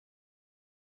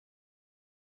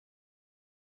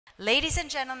Ladies and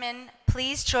gentlemen,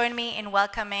 please join me in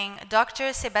welcoming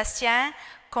Dr. Sebastien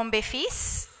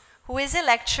Combefis, who is a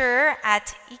lecturer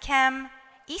at ECAM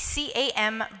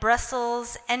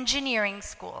Brussels Engineering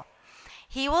School.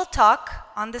 He will talk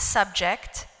on the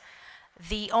subject,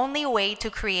 the only way to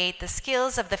create the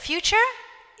skills of the future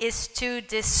is to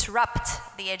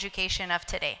disrupt the education of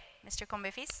today. Mr.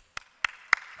 Combefis.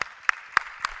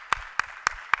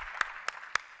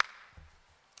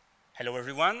 Hello,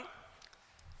 everyone.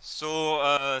 So,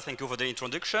 thank you for the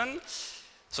introduction.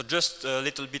 So, just a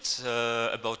little bit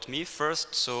about me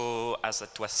first. So, as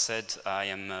it was said, I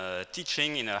am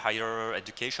teaching in a higher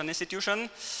education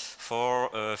institution for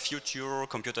future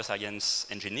computer science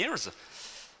engineers.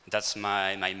 That's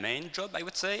my main job, I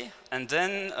would say. And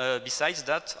then, besides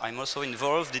that, I'm also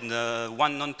involved in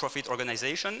one non-profit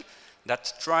organization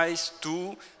that tries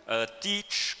to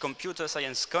teach computer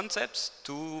science concepts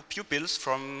to pupils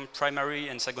from primary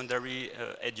and secondary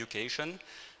education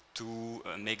to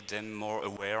make them more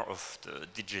aware of the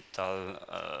digital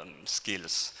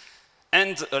skills.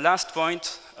 And a last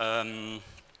point, I'm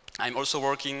also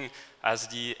working as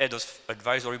the head of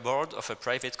advisory board of a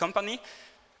private company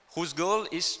whose goal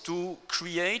is to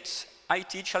create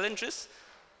IT challenges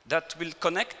that will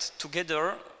connect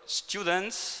together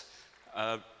students,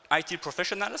 IT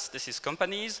professionals, this is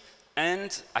companies,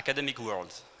 and academic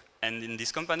world. And in this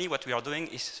company, what we are doing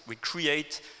is we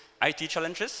create IT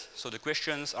challenges. So the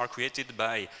questions are created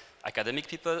by academic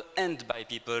people and by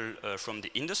people from the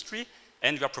industry.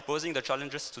 And we are proposing the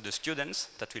challenges to the students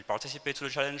that will participate to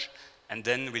the challenge and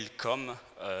then will come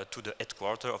to the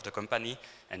headquarters of the company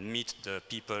and meet the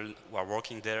people who are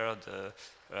working there, the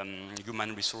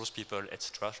human resource people,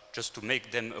 etc., just to make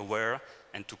them aware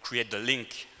and to create the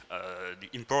link, the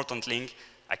important link,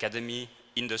 academy,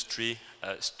 industry,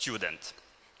 student.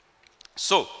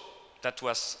 So, that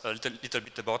was a little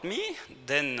bit about me.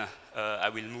 Then I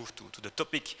will move to the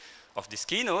topic of this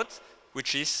keynote,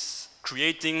 which is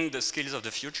creating the skills of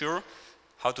the future.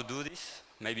 How to do this?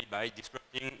 Maybe by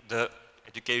disrupting the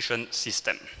education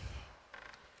system.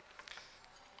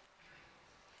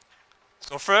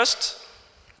 So first,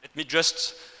 let me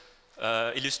just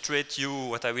illustrate you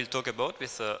what I will talk about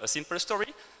with a simple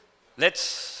story.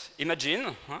 Let's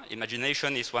imagine,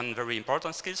 imagination is one very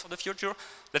important skill for the future.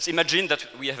 Let's imagine that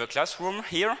we have a classroom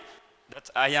here, that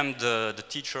I am the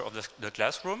teacher of the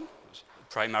classroom,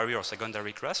 primary or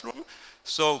secondary classroom.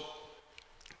 So,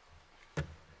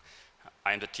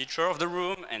 I am the teacher of the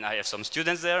room and I have some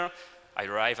students there. I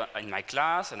arrive in my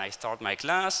class and I start my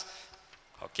class.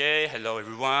 Okay, hello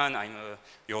everyone, I'm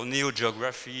your new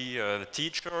geography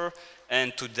teacher,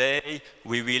 and today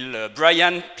we will,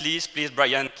 Brian, please,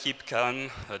 Brian, keep calm,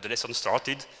 the lesson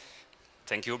started.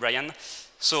 Thank you, Brian.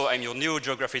 So I'm your new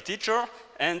geography teacher,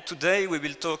 and today we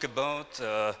will talk about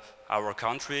our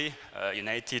country,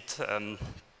 United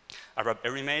Arab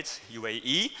Emirates,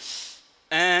 UAE.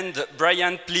 And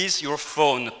Brian, please, your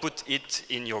phone, put it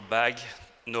in your bag.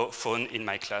 No phone in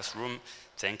my classroom.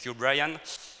 Thank you, Brian.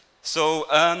 So,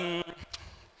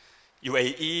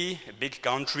 UAE, a big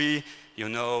country, you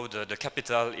know, the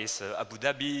capital is Abu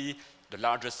Dhabi, the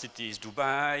largest city is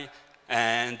Dubai,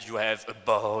 and you have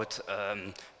about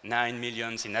 9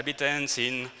 million inhabitants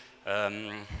in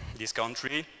this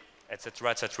country, etc.,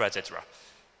 etc., etc.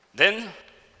 Then,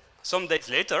 some days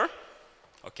later,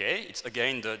 okay, it's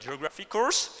again the geography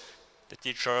course, the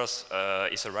teacher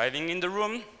is arriving in the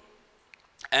room,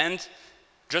 and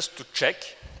just to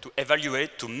check, to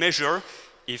evaluate, to measure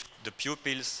if the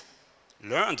pupils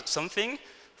learned something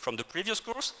from the previous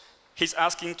course, he's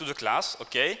asking to the class,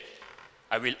 okay,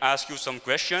 I will ask you some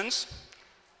questions.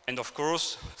 And of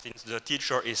course, since the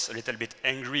teacher is a little bit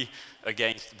angry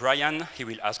against Brian, he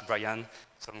will ask Brian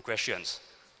some questions.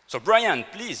 So Brian,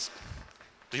 please,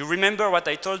 do you remember what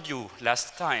I told you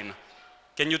last time?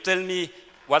 Can you tell me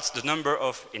what's the number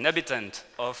of inhabitants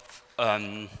of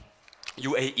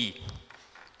UAE?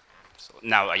 So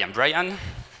now I am Brian.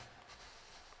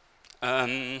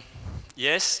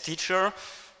 Yes, teacher.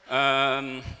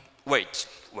 Wait,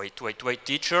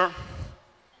 teacher.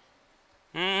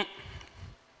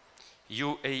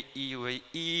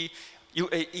 UAE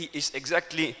is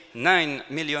exactly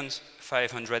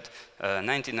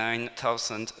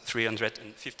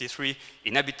 9,599,353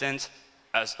 inhabitants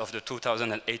as of the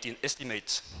 2018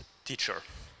 estimates, teacher.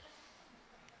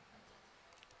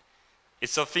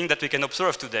 It's something that we can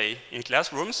observe today in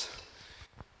classrooms,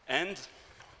 and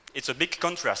it's a big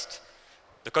contrast.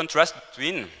 The contrast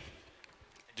between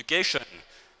education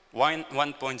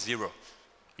 1.0.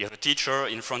 You have a teacher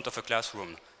in front of a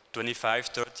classroom, 25,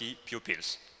 30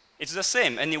 pupils. It's the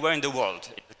same anywhere in the world,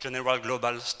 in the general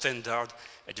global standard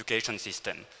education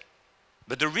system.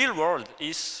 But the real world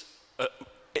is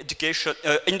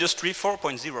Industry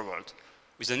 4.0 world,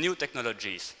 with the new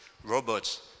technologies,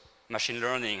 robots, machine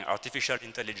learning, artificial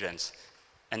intelligence,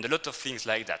 and a lot of things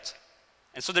like that.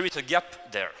 And so there is a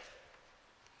gap there.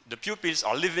 The pupils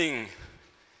are living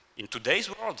in today's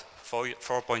world,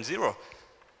 4.0.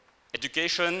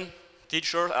 Education,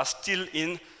 teachers are still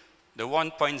in the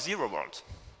 1.0 world.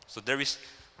 So there is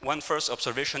one first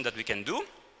observation that we can do.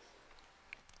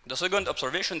 The second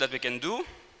observation that we can do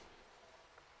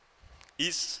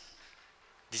is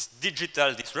this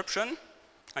digital disruption.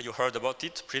 And you heard about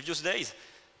it previous days.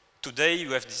 Today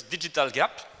you have this digital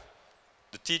gap.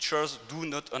 The teachers do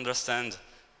not understand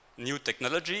new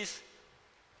technologies.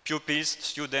 Pupils,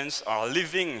 students are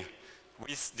living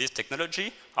with this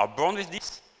technology, are born with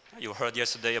this. You heard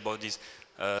yesterday about this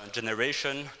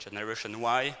Generation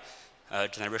Y,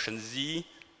 Generation Z,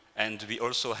 and we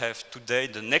also have today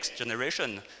the next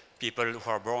generation, people who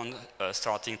are born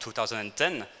starting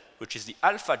 2010, which is the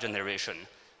Alpha generation.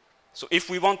 So if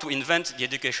we want to invent the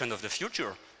education of the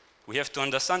future, we have to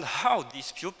understand how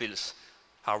these pupils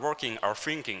are working, are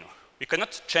thinking. We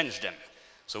cannot change them,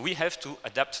 so we have to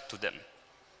adapt to them.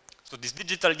 So this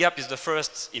digital gap is the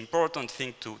first important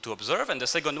thing to observe, and the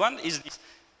second one is this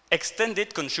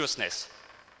extended consciousness.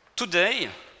 Today,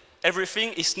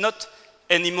 everything is not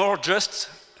anymore just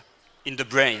in the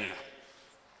brain.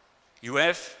 You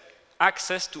have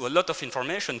access to a lot of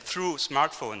information through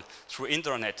smartphone, through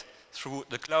internet, through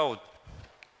the cloud.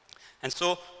 And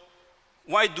so,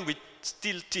 why do we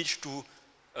still teach to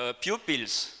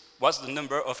pupils what's the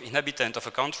number of inhabitants of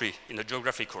a country in a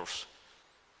geography course?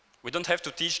 We don't have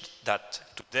to teach that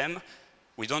to them.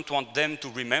 We don't want them to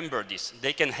remember this.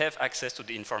 They can have access to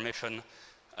the information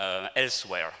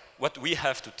elsewhere. What we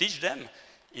have to teach them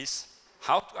is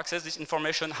how to access this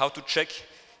information, how to check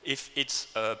if it's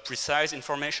precise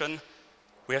information.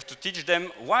 We have to teach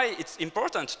them why it's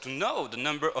important to know the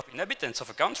number of inhabitants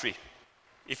of a country,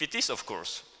 if it is, of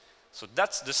course. So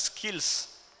that's the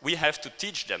skills we have to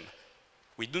teach them.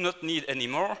 We do not need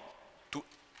anymore to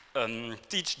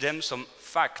teach them some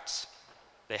facts.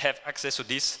 They have access to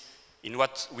this in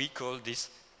what we call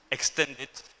this extended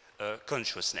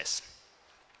consciousness.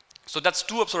 So that's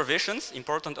two observations,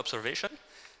 important observation.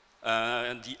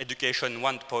 The education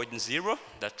 1.0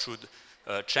 that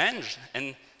should change,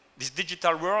 and this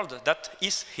digital world that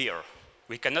is here.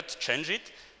 We cannot change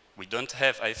it. We don't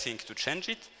have, I think, to change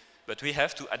it, but we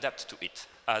have to adapt to it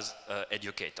as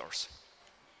educators.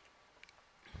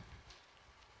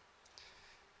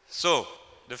 So,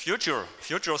 the future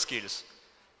skills.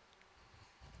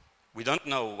 We don't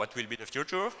know what will be the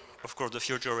future. Of course, the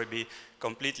future will be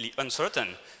completely uncertain.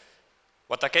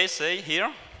 What I can say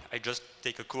here, I just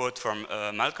take a quote from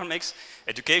Malcolm X,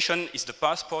 education is the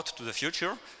passport to the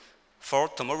future, for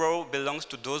tomorrow belongs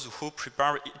to those who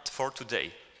prepare it for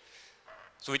today.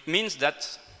 So it means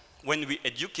that when we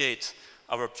educate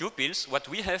our pupils, what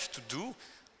we have to do,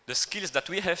 the skills that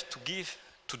we have to give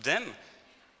to them,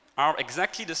 are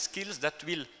exactly the skills that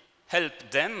will help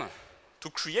them to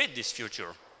create this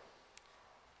future.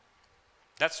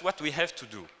 That's what we have to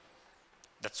do.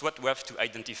 That's what we have to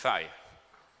identify.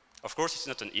 Of course, it's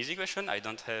not an easy question. I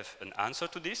don't have an answer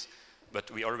to this, but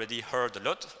we already heard a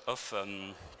lot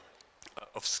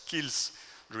of skills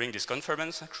during this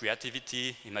conference: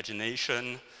 creativity,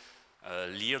 imagination,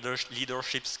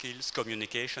 leadership skills,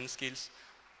 communication skills.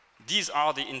 These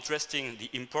are the interesting, the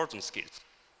important skills.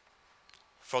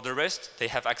 For the rest, they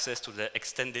have access to the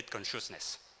extended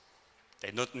consciousness. They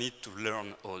don't need to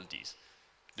learn all these.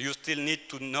 Do you still need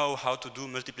to know how to do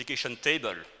multiplication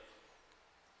table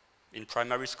in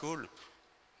primary school?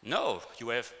 No, you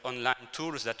have online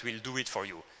tools that will do it for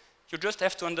you. You just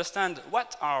have to understand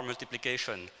what are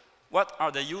multiplication, what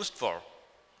are they used for.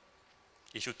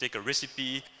 If you take a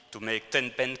recipe to make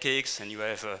 10 pancakes and you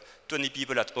have 20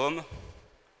 people at home,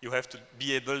 you have to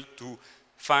be able to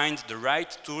find the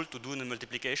right tool to do the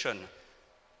multiplication.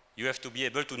 You have to be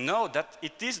able to know that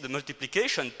it is the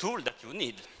multiplication tool that you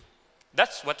need.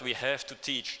 That's what we have to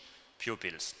teach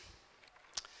pupils.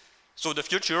 So the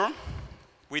future,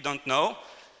 we don't know.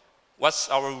 What's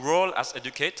our role as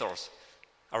educators?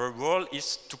 Our role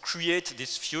is to create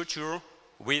this future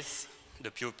with the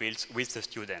pupils, with the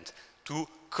student, to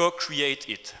co-create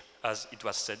it, as it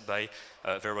was said by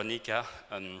Veronica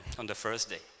on the first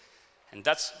day. And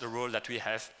that's the role that we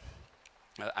have,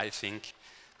 I think,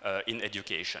 in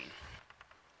education.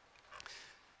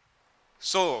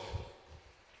 So,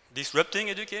 disrupting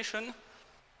education,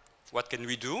 what can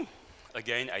we do?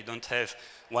 Again, I don't have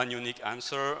one unique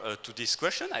answer to this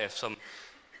question. I have some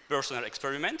personal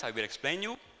experiment I will explain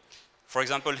you. For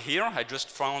example, here I just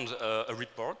found a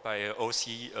report by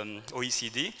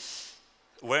OECD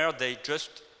where they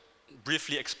just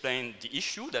briefly explained the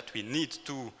issue that we need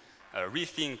to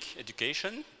rethink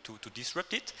education to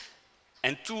disrupt it.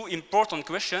 And two important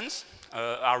questions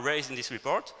are raised in this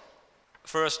report.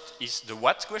 First is the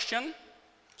what question.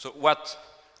 So what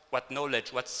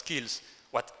knowledge, what skills,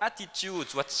 what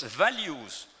attitudes, what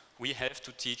values we have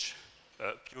to teach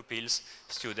pupils,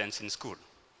 students in school.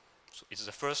 So it's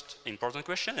the first important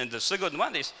question. And the second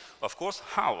one is, of course,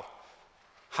 how?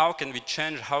 How can we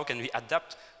change? How can we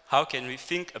adapt? How can we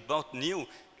think about new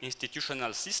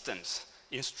institutional systems,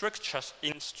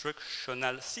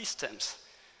 instructional systems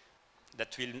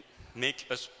that will make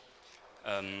us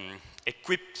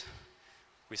equipped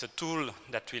with a tool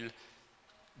that will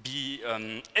be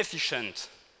efficient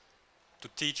to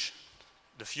teach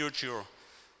the future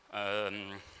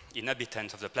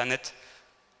inhabitants of the planet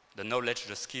the knowledge,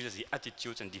 the skills, the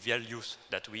attitudes, and the values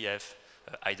that we have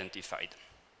identified.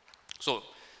 So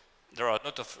there are a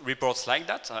lot of reports like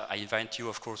that. I invite you,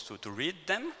 of course, to read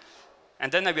them. And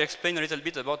then I will explain a little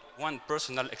bit about one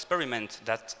personal experiment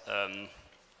that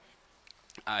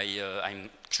I'm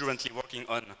currently working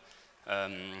on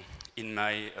in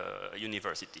my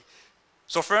university.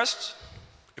 So first,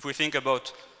 if we think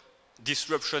about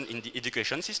disruption in the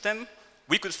education system,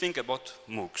 we could think about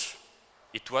MOOCs.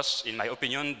 It was, in my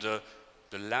opinion, the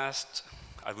last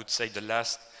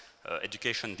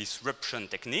education disruption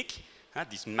technique,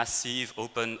 these massive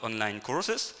open online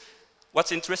courses.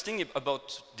 What's interesting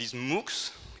about these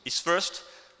MOOCs is first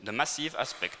the massive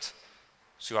aspect.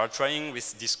 So you are trying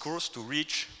with this course to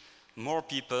reach more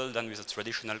people than with a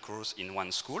traditional course in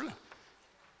one school.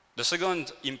 The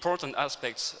second important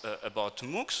aspect about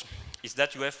MOOCs is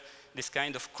that you have this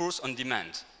kind of course on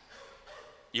demand.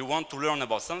 You want to learn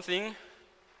about something,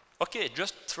 okay,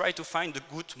 just try to find a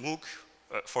good MOOC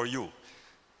for you.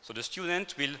 So the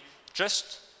student will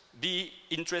just be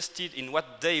interested in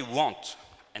what they want,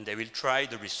 and they will try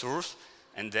the resource,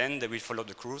 and then they will follow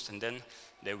the course, and then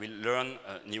they will learn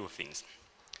new things.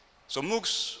 So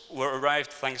MOOCs were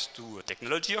arrived thanks to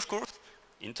technology, of course,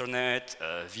 internet,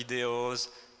 videos,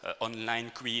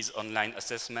 online quiz, online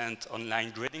assessment,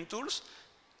 online grading tools.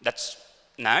 That's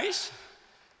nice.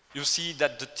 You see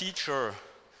that the teacher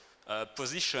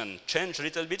position changed a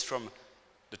little bit from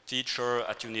the teacher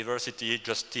at university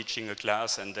just teaching a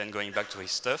class and then going back to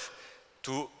his stuff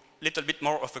to a little bit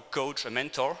more of a coach, a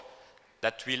mentor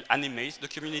that will animate the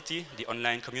community, the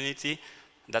online community,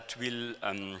 that will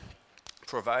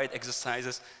provide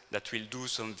exercises, that will do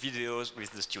some videos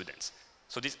with the students.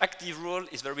 So this active role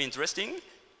is very interesting,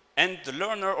 and the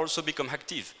learner also becomes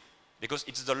active, because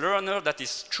it's the learner that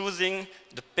is choosing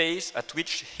the pace at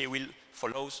which he will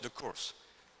follow the course.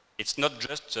 It's not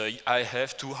just, I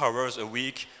have 2 hours a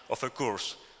week of a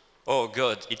course. Oh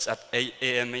God, it's at 8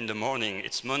 a.m. in the morning,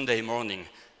 it's Monday morning,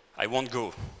 I won't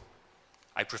go.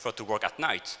 I prefer to work at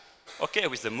night. Okay,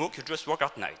 with the MOOC, you just work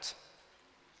at night.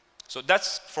 So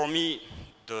that's, for me,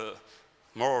 the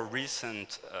more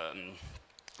recent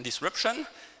disruption.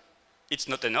 It's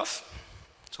not enough,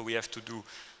 so we have to do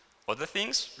other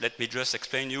things. Let me just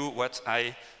explain you what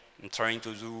I am trying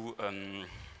to do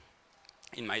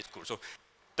in my school. So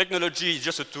technology is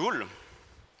just a tool.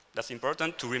 That's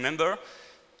important to remember.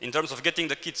 In terms of getting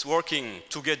the kids working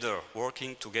together,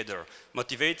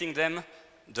 motivating them,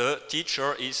 the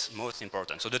teacher is most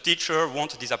important. So the teacher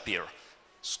won't disappear.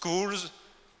 Schools,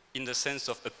 in the sense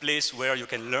of a place where you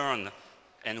can learn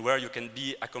and where you can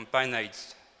be accompanied,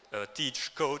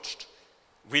 teach, coached,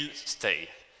 will stay.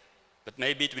 But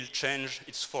maybe it will change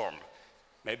its form.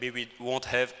 Maybe we won't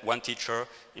have one teacher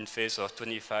in face of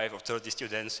 25 or 30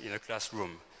 students in a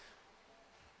classroom.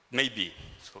 Maybe.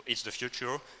 So it's the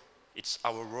future. It's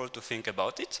our role to think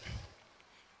about it.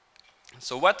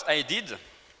 So what I did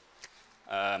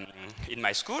in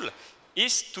my school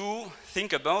is to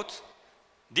think about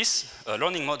this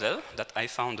learning model that I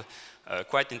found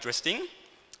quite interesting,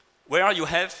 where you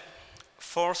have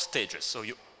 4 stages. So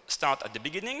you start at the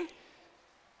beginning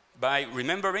by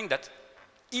remembering that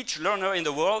each learner in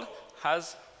the world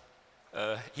has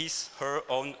his, her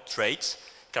own traits,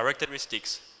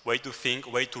 characteristics, way to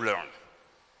think, way to learn.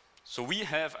 So we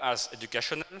have, as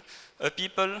educational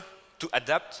people, to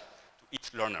adapt to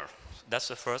each learner. That's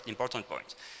the first important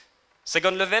point.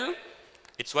 Second level,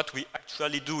 it's what we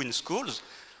actually do in schools.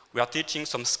 We are teaching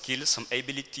some skills, some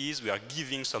abilities, we are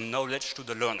giving some knowledge to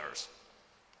the learners.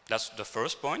 That's the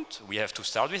first point. We have to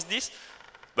start with this.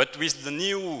 But with the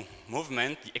new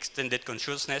movement, the extended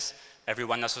consciousness,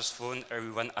 everyone has a phone,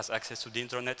 everyone has access to the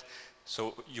internet,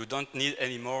 so you don't need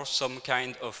anymore some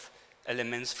kind of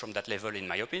elements from that level, in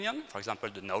my opinion. For example,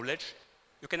 the knowledge.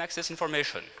 you can access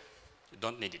information. You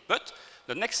don't need it. But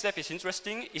the next step is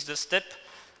interesting, is the step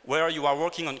where you are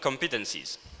working on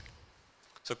competencies.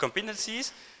 So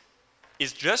competencies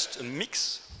is just a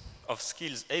mix of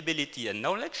skills, ability, and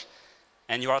knowledge,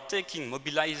 and you are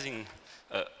mobilizing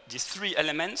these three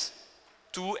elements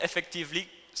to effectively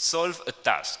solve a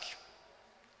task.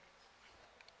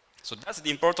 So that's the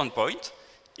important point.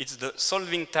 It's the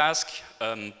solving task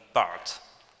part.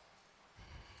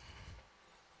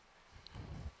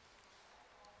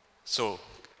 So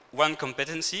one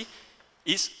competency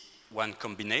is one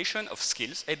combination of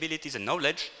skills, abilities, and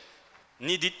knowledge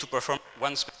needed to perform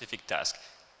one specific task.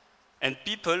 And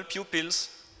pupils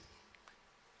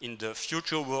in the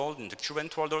future world, in the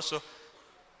current world also,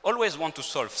 always want to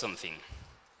solve something.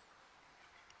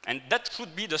 And that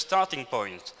should be the starting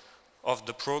point of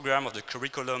the program, of the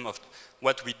curriculum, of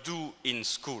what we do in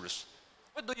schools.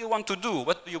 What do you want to do?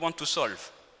 What do you want to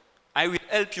solve? I will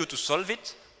help you to solve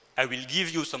it. I will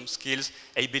give you some skills,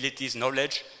 abilities,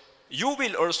 knowledge. You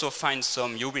will also find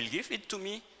some, you will give it to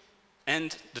me,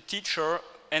 and the teacher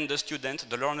and the student,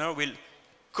 the learner, will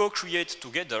co-create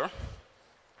together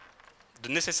the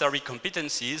necessary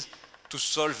competencies to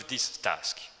solve this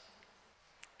task.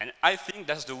 And I think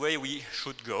that's the way we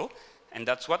should go, and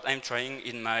that's what I'm trying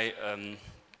in my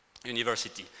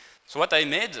university. So what I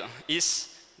made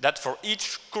is that for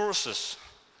each courses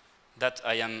that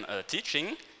I am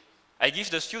teaching, I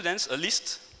give the students a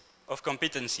list of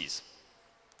competencies.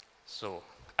 So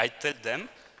I tell them,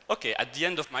 okay, at the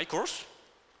end of my course,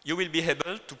 you will be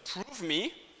able to prove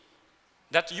me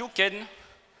that you can,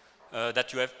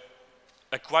 that you have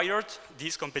acquired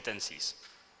these competencies.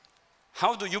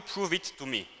 How do you prove it to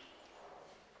me?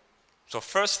 So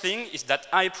first thing is that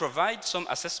I provide some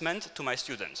assessment to my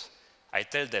students. I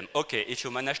tell them, okay, if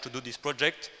you manage to do this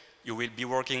project, you will be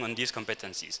working on these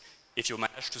competencies. If you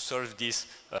manage to solve these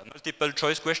multiple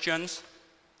choice questions,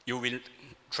 you will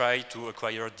try to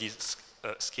acquire these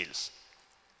skills.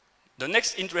 The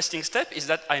next interesting step is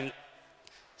that I'm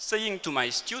saying to my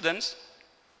students,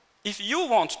 if you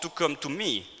want to come to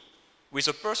me with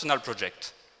a personal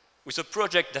project, with a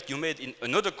project that you made in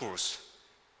another course,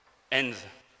 and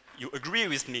you agree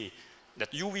with me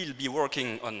that you will be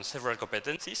working on several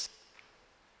competencies,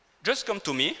 just come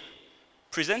to me,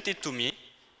 present it to me,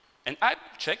 and I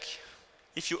will check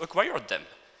if you acquired them.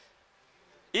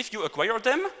 If you acquire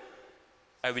them,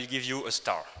 I will give you a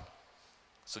star.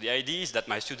 So the idea is that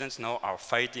my students now are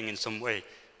fighting in some way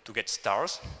to get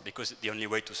stars, because the only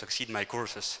way to succeed my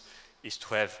courses is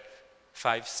to have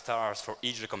 5 stars for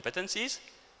each of the competencies.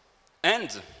 And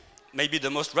maybe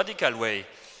the most radical way,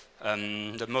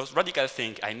 the most radical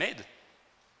thing I made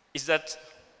is that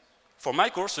for my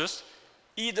courses,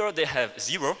 either they have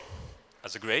 0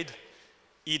 as a grade,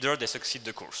 either they succeed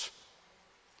the course.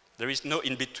 There is no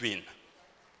in between.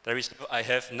 There is no, I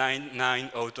have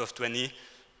 9 out of 20.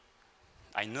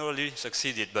 I nearly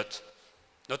succeeded, but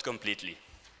not completely.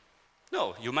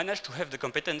 No, you manage to have the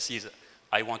competencies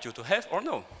I want you to have, or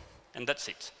no, and that's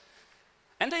it.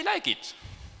 And they like it.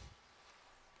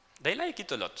 They like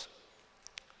it a lot,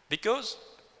 because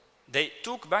they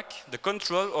took back the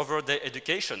control over their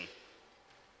education,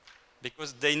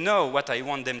 because they know what I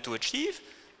want them to achieve,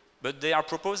 but they are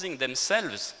proposing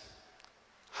themselves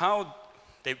how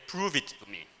they prove it to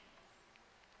me.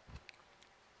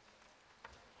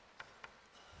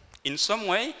 In some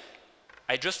way,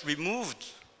 I just removed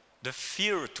the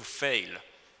fear to fail.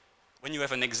 When you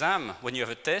have an exam, when you have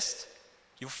a test,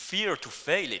 you fear to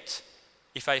fail it.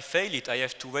 If I fail it, I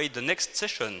have to wait the next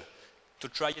session to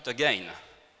try it again.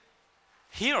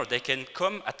 Here, they can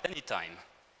come at any time.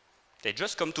 They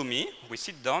just come to me, we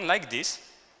sit down like this.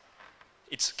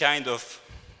 It's kind of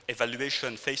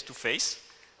evaluation face-to-face,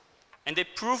 and they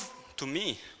prove to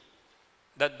me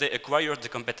that they acquired the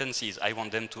competencies I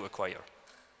want them to acquire,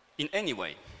 in any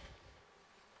way.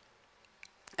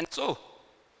 And so,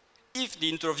 if the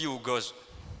interview goes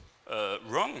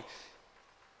wrong,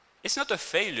 it's not a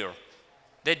failure.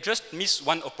 They just miss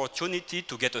one opportunity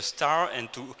to get a star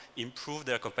and to improve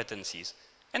their competencies.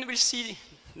 And we'll see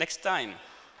next time.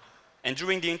 And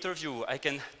during the interview, I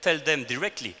can tell them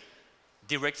directly,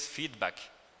 direct feedback.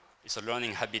 It's a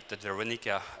learning habit that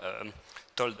Veronica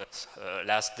told us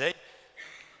last day.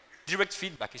 Direct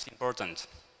feedback is important.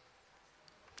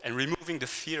 And removing the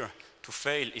fear to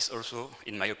fail is also,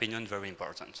 in my opinion, very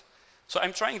important. So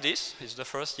I'm trying this. It's the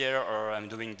first year I'm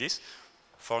doing this.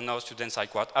 For now, students are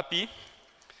quite happy.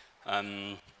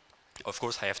 Of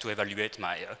course, I have to evaluate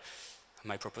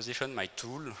my proposition, my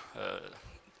tool,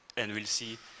 and we'll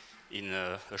see in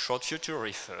a short future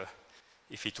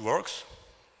if it works.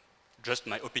 Just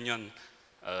my opinion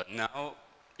now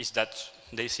is that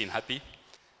they seem happy,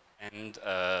 and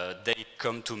they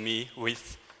come to me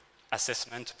with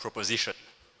assessment proposition.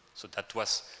 So that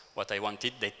was what I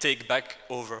wanted. They take back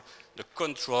over the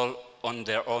control on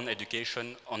their own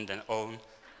education, on their own,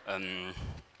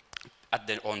 at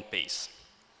their own pace.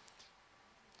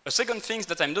 A second thing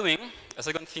that I'm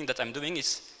doing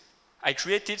is I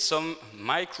created some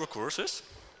micro courses.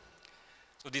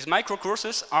 So these micro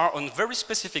courses are on very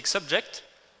specific subject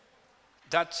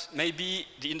that maybe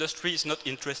the industry is not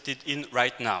interested in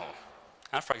right now.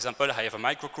 For example, I have a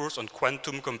micro course on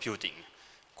quantum computing.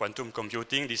 Quantum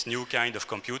computing, this new kind of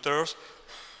computers,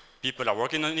 people are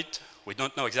working on it. We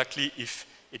don't know exactly if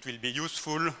it will be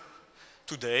useful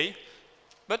today,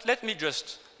 but let me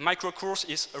just, micro course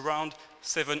is around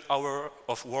 7 hours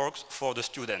of work for the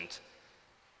student.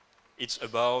 It's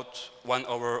about 1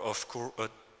 hour of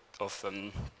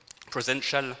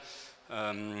presential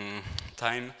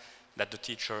time that the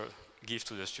teacher gives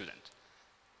to the student.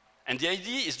 And the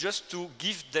idea is just to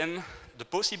give them the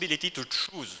possibility to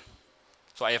choose.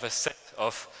 So I have a set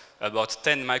of about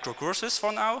 10 micro courses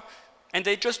for now, and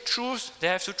they just choose, they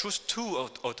have to choose 2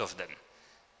 out of them.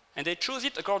 And they choose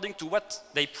it according to what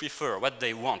they prefer, what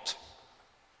they want.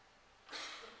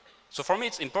 So for me,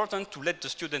 it's important to let the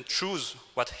student choose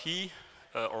what he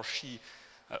or she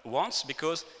wants,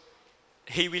 because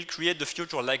he will create the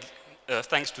future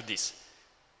thanks to this.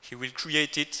 He will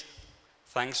create it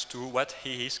thanks to what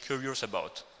he is curious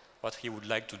about, what he would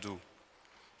like to do.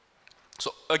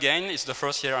 So again, it's the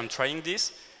first year I'm trying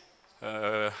this.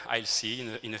 I'll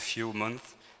see in a few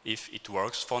months if it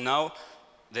works. For now,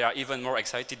 they are even more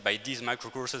excited by these micro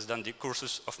courses than the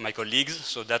courses of my colleagues,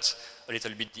 so that's a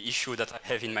little bit the issue that I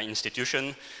have in my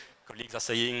institution. Colleagues are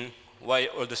saying, why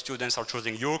all the students are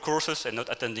choosing your courses and not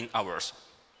attending ours?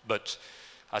 But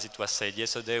as it was said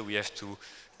yesterday, we have to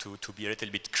be a little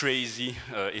bit crazy.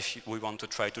 If we want to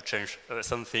try to change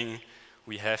something,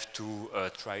 we have to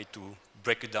try to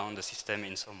break down the system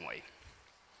in some way.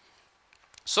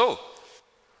 So,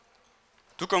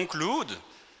 to conclude,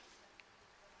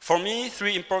 for me,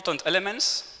 3 important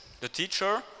elements: the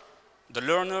teacher, the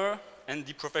learner, and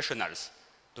the professionals.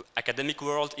 The academic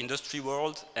world, industry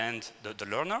world, and the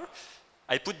learner.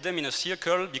 I put them in a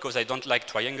circle because I don't like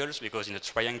triangles, because in a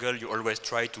triangle you always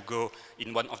try to go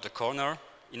in one of the corners.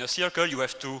 In a circle you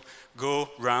have to go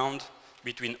round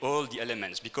between all the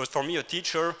elements, because for me a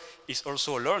teacher is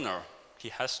also a learner. He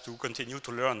has to continue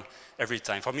to learn every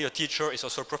time. For me a teacher is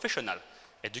also a professional,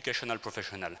 educational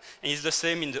professional. And it's the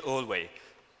same in the whole way.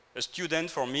 A student,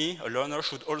 for me, a learner,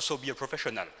 should also be a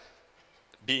professional.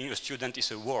 Being a student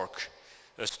is a work.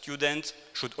 A student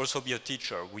should also be a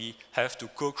teacher. We have to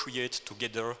co-create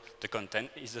together the content.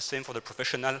 It's the same for the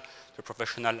professional. The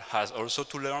professional has also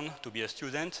to learn to be a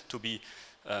student, to be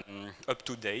up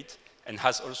to date, and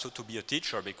has also to be a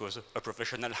teacher, because a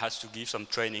professional has to give some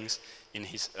trainings in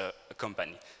his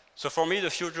company. So for me, the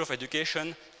future of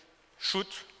education should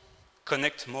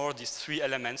connect more these 3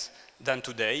 elements than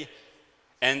today.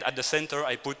 And at the center,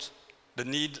 I put the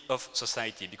need of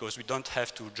society, because we don't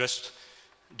have to just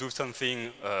do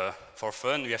something for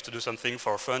fun. We have to do something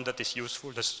for fun that is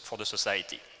useful for the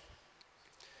society.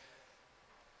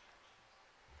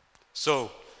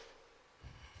 So,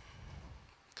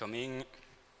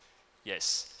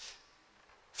 yes.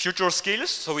 Future skills,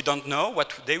 so we don't know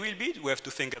what they will be. We have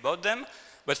to think about them.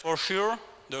 But for sure,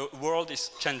 the world is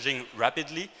changing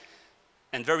rapidly.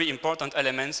 And very important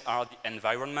elements are the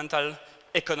environmental,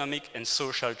 economic, and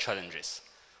social challenges.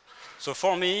 So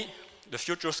for me, the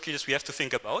future skills we have to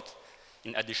think about,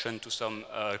 in addition to some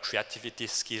creativity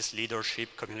skills, leadership,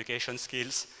 communication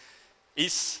skills,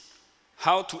 is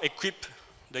how to equip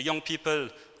the young people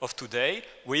of today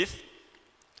with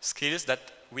skills that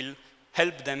will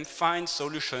help them find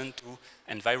solutions to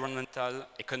environmental,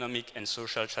 economic, and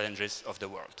social challenges of the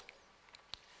world.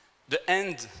 The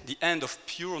end of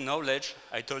pure knowledge,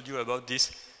 I told you about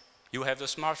this. You have a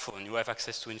smartphone, you have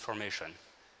access to information.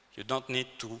 You don't need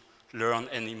to learn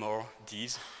anymore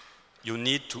these. You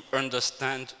need to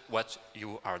understand what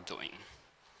you are doing.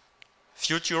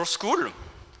 Future school,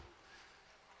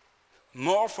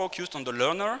 more focused on the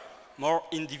learner, more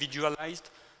individualized,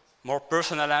 more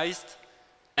personalized,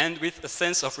 and with a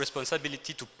sense of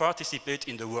responsibility to participate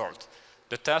in the world.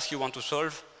 The tasks you want to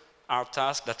solve are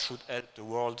tasks that should help the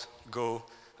world go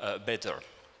better.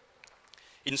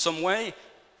 In some way,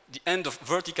 the end of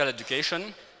vertical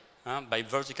education, by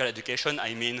vertical education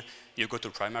I mean you go to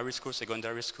primary school,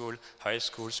 secondary school, high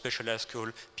school, specialized school,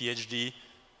 PhD,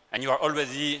 and you are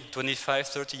already 25,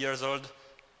 30 years old,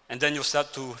 and then you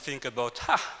start to think about,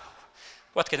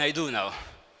 what can I do now?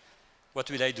 What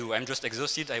will I do? I'm just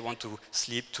exhausted, I want to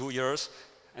sleep 2 years,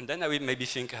 and then I will maybe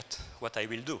think at what I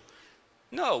will do.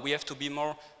 No, we have to be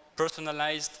more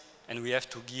personalized, and we have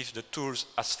to give the tools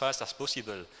as fast as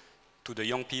possible to the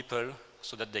young people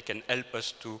so that they can help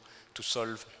us to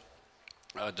solve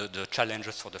the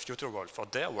challenges for the future world, for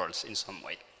their worlds in some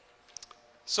way.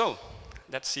 So,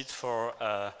 that's it for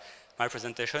my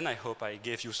presentation. I hope I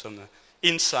gave you some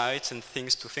insights and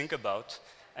things to think about,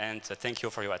 and thank you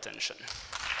for your attention.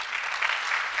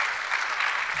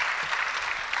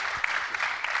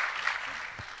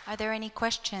 Are there any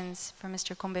questions for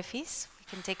Mr. Combefis? We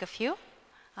can take a few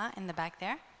in the back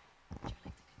there.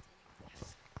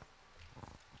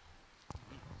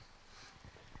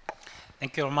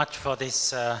 Thank you very much for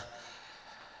this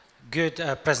good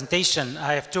presentation.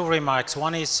 I have two remarks.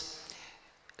 One is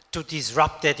to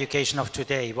disrupt the education of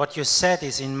today. What you said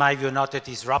is, in my view, not a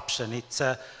disruption. It's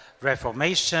a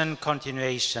reformation,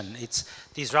 continuation.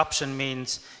 Disruption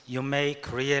means you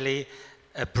make really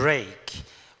a break.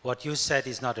 What you said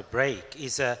is not a break.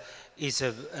 Is a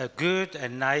good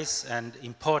and nice and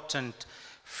important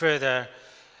further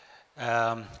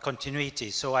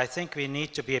continuity. So I think we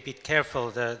need to be a bit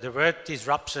careful. The word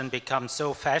disruption becomes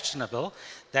so fashionable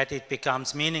that it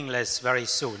becomes meaningless very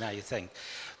soon, I think.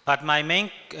 But my main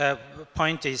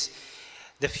point is,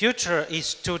 the future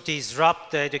is to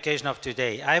disrupt the education of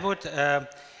today. I would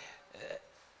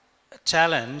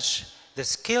challenge the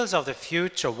skills of the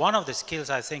future. One of the skills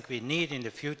I think we need in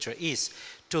the future is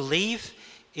to live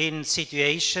in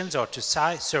situations or to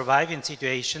survive in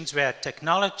situations where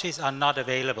technologies are not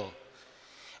available.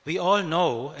 We all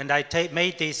know, and I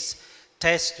made this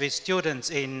test with students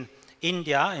in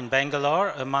India, in Bangalore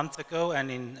a month ago, and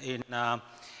in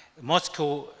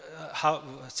Moscow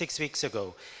 6 weeks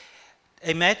ago.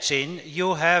 Imagine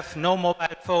you have no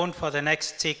mobile phone for the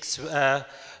next 6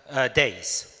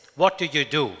 days. What do you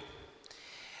do?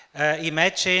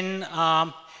 Imagine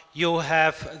you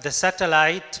have the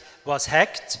satellite was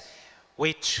hacked,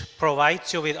 which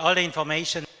provides you with all the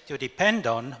information you depend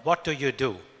on. What do you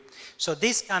do? So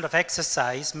this kind of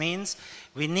exercise means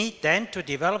we need then to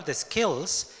develop the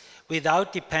skills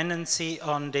without dependency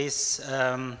on these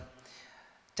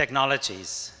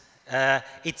technologies.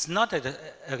 It's not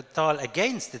at all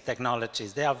against the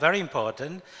technologies. They are very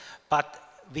important, but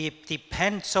we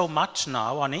depend so much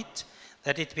now on it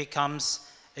that it becomes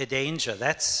a danger.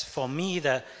 That's, for me,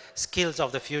 the skills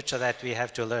of the future that we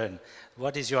have to learn.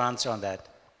 What is your answer on that?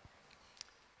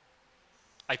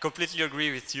 I completely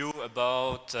agree with you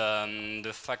about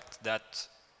the fact that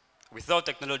without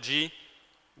technology,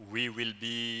 we will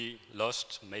be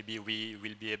lost. Maybe we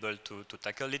will be able to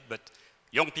tackle it, but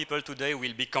young people today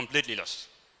will be completely lost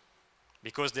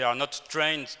because they are not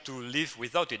trained to live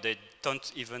without it. They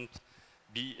don't even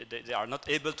they are not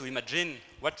able to imagine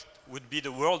what would be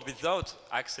the world without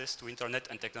access to internet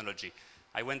and technology.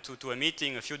 I went to a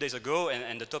meeting a few days ago,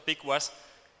 and the topic was,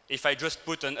 if I just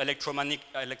put an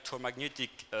electromagnetic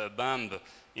bomb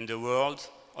on the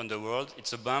world,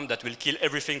 it's a bomb that will kill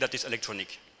everything that is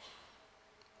electronic.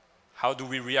 How do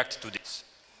we react to this?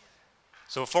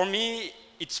 So for me,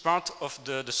 it's part of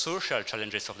the social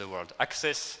challenges of the world.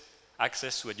 Access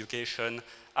to education,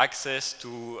 access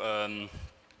to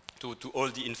all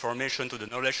the information, to the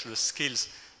knowledge, to the skills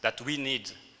that we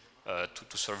need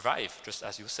to survive, just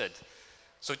as you said.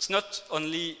 So it's not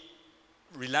only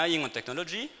relying on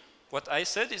technology. What I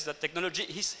said is that technology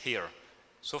is here.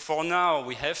 So for now,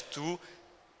 we have to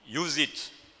use it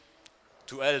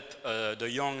to help the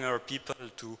younger people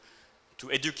to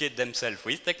educate themselves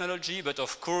with technology, but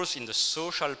of course in the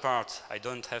social part, I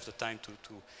don't have the time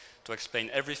to explain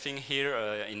everything here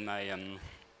in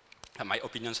my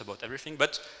opinions about everything,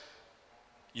 but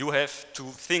you have to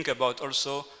think about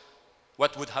also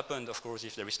what would happen, of course,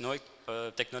 if there is no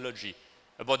technology.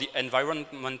 About the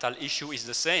environmental issue is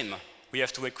the same. We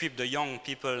have to equip the young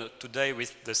people today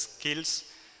with the skills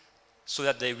so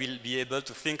that they will be able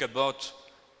to think about,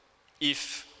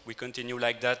 if we continue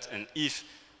like that and if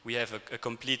we have a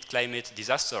complete climate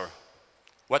disaster,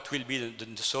 what will be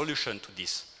the solution to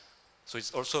this? So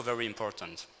it's also very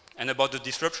important. And about the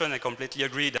disruption, I completely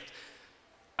agree that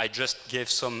I just gave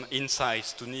some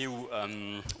insights to new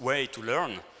way to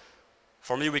learn.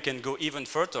 For me, we can go even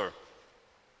further.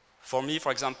 For me,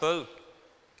 for example,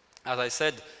 as I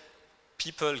said,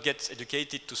 people get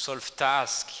educated to solve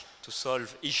tasks, to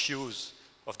solve issues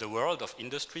of the world, of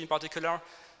industry in particular.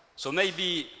 So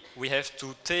maybe we have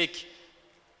to take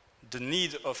the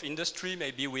need of industry,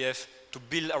 maybe we have to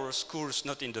build our schools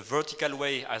not in the vertical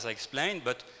way, as I explained,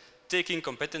 but taking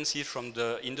competencies from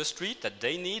the industry that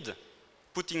they need,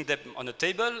 putting them on a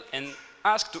table and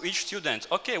ask to each student,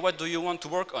 okay, what do you want to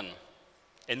work on?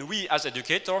 And we, as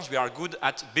educators, we are good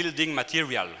at building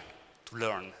material to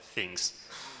learn things.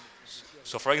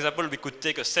 So for example, we could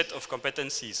take a set of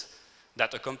competencies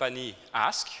that a company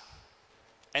asks,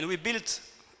 and we built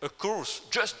a course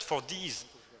just for these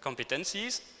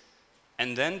competencies,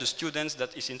 and then the students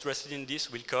that is interested in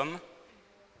this will come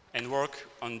and work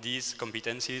on these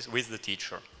competencies with the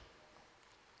teacher.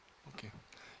 Okay.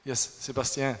 Yes,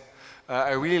 Sebastien.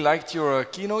 I really liked your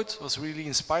keynote. It was really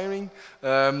inspiring.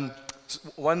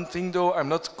 One thing though, I'm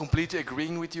not completely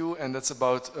agreeing with you, and that's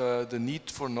about the need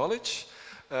for knowledge.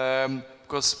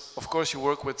 Because of course you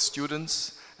work with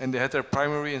students and they had their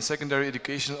primary and secondary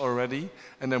education already,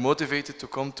 and they're motivated to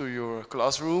come to your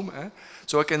classroom.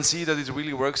 So I can see that it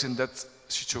really works in that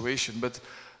situation, but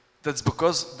that's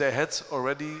because they had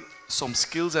already some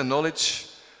skills and knowledge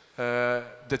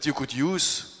that you could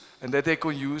use and that they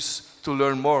could use to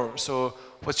learn more. So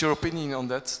what's your opinion on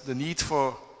that? The need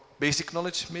for basic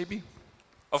knowledge, maybe?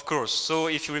 Of course. So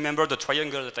if you remember the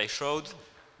triangle that I showed,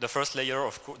 the first layer,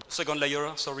 second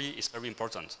layer, sorry, is very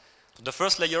important. The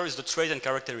first layer is the trait and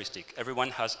characteristic.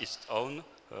 Everyone has its own,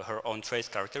 her own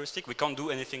trait characteristic. We can't do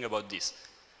anything about this.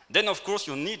 Then, of course,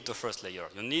 you need the first layer.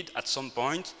 You need, at some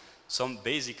point, some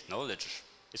basic knowledge.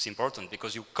 It's important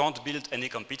because you can't build any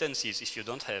competencies if you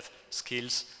don't have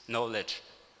skills, knowledge.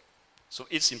 So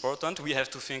it's important. We have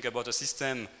to think about a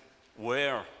system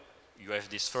where you have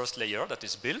this first layer that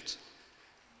is built.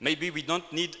 Maybe we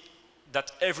don't need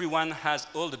that everyone has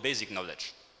all the basic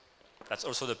knowledge. That's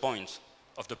also the point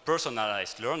of the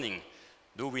personalized learning.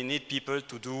 Do we need people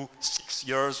to do 6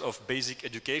 years of basic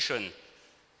education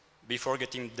before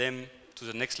getting them to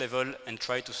the next level and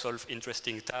try to solve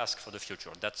interesting tasks for the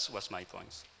future? That was my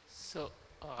point. So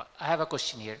I have a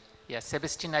question here. Yeah,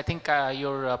 Sebastien, I think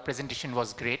your presentation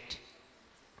was great.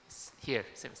 Here,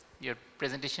 Sebastien, your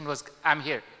presentation was, I'm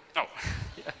here. Oh.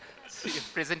 Yeah. So your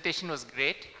presentation was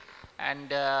great,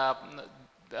 and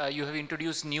you have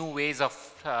introduced new ways of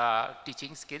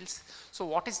teaching skills. So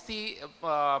what is the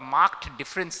marked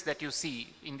difference that you see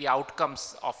in the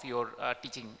outcomes of your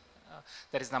teaching?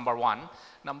 That is number one.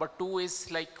 Number two is,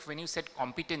 like when you said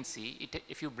competency,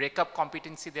 if you break up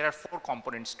competency, there are 4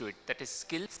 components to it. That is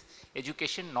skills,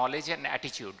 education, knowledge, and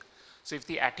attitude. So if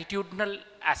the attitudinal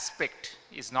aspect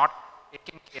is not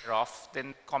taken care of,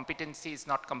 then competency is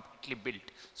not completely built.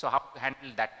 So how to handle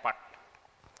that part?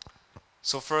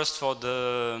 So first for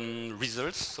the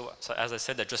results, so as I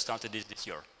said, I just started this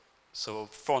year. So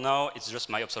for now, it's just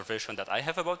my observation that I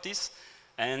have about this,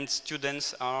 and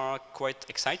students are quite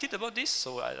excited about this.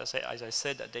 So as I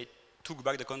said, they took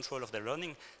back the control of their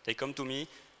learning. They come to me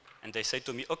and they say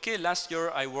to me, okay, last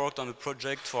year I worked on a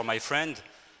project for my friend,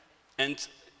 and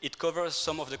it covers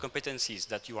some of the competencies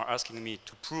that you are asking me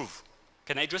to prove.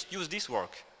 Can I just use this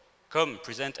work? Come,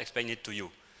 present, explain it to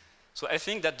you. So I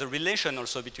think that the relation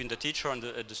also between the teacher and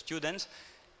the students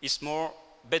is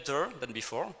better than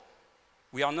before.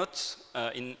 We are not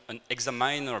in an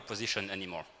examiner position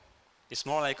anymore. It's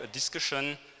more like a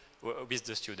discussion with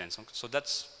the students. So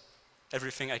that's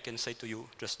everything I can say to you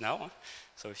just now.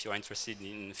 So if you're interested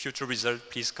in future results,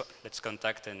 please let's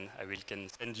contact, and can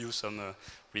send you some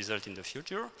result in the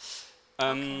future.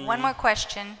 Okay. One more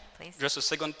question, please. Just a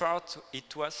second part,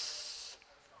 it was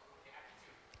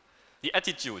the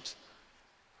attitude.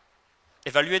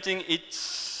 Evaluating it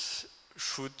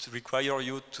should require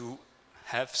you to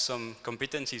have some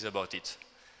competencies about it.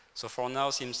 So for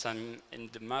now, since I'm in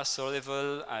the master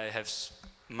level, I have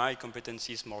my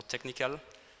competencies more technical.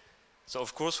 So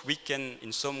of course, we can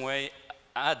in some way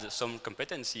add some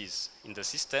competencies in the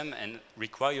system and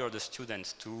require the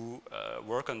students to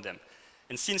work on them.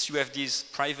 And since you have these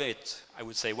private, I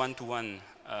would say one-to-one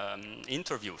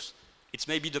interviews, it's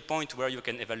maybe the point where you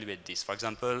can evaluate this. For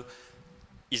example,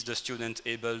 is the student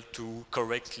able to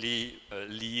correctly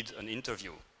lead an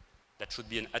interview? That should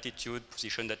be an attitude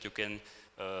position that you can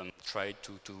try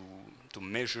to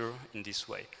measure in this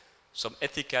way. Some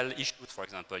ethical issues, for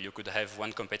example, you could have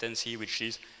one competency which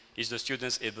is the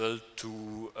student able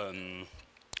to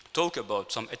talk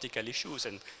about some ethical issues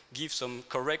and give some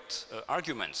correct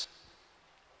arguments?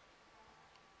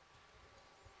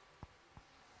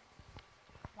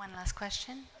 One last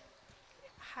question.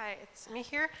 Hi, it's me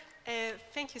here.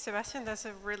 Thank you, Sebastien. That's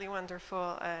a really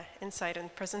wonderful insight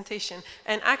and presentation.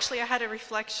 And actually, I had a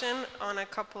reflection on a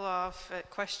couple of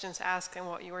questions asked and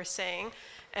what you were saying,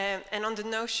 and on the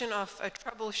notion of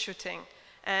troubleshooting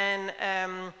and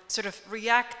sort of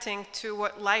reacting to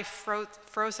what life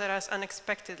throws at us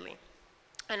unexpectedly.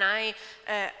 And I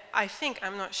think,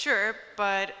 I'm not sure,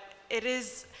 but it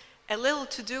is a little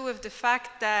to do with the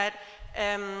fact that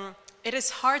it is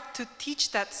hard to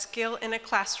teach that skill in a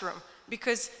classroom,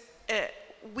 because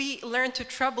we learn to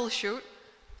troubleshoot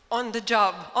on the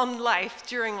job, on life,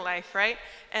 during life, right?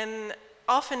 And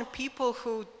often people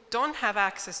who don't have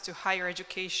access to higher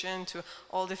education, to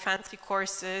all the fancy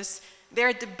courses,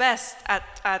 they're the best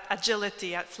at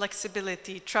agility, at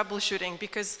flexibility, troubleshooting,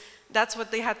 because that's what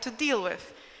they had to deal with.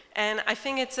 And I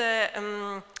think it's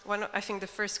I think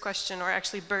the first question, or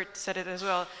actually Bert said it as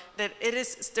well, that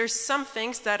there's some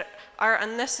things that are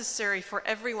unnecessary for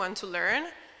everyone to learn,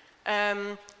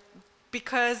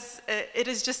 because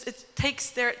it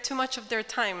takes too much of their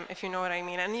time, if you know what I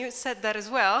mean. And you said that as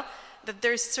well, that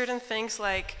there's certain things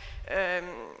like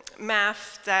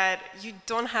math that you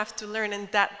don't have to learn in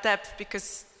that depth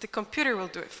because the computer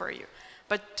will do it for you.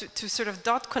 But to sort of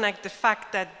dot connect the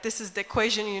fact that this is the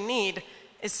equation you need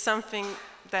is something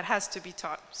that has to be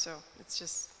taught. So it's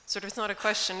just sort of, it's not a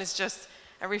question, it's just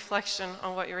a reflection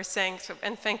on what you were saying. So,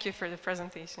 and thank you for the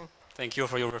presentation. Thank you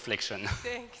for your reflection.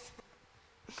 Thanks.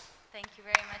 Thank you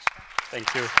very much. Thank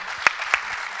you.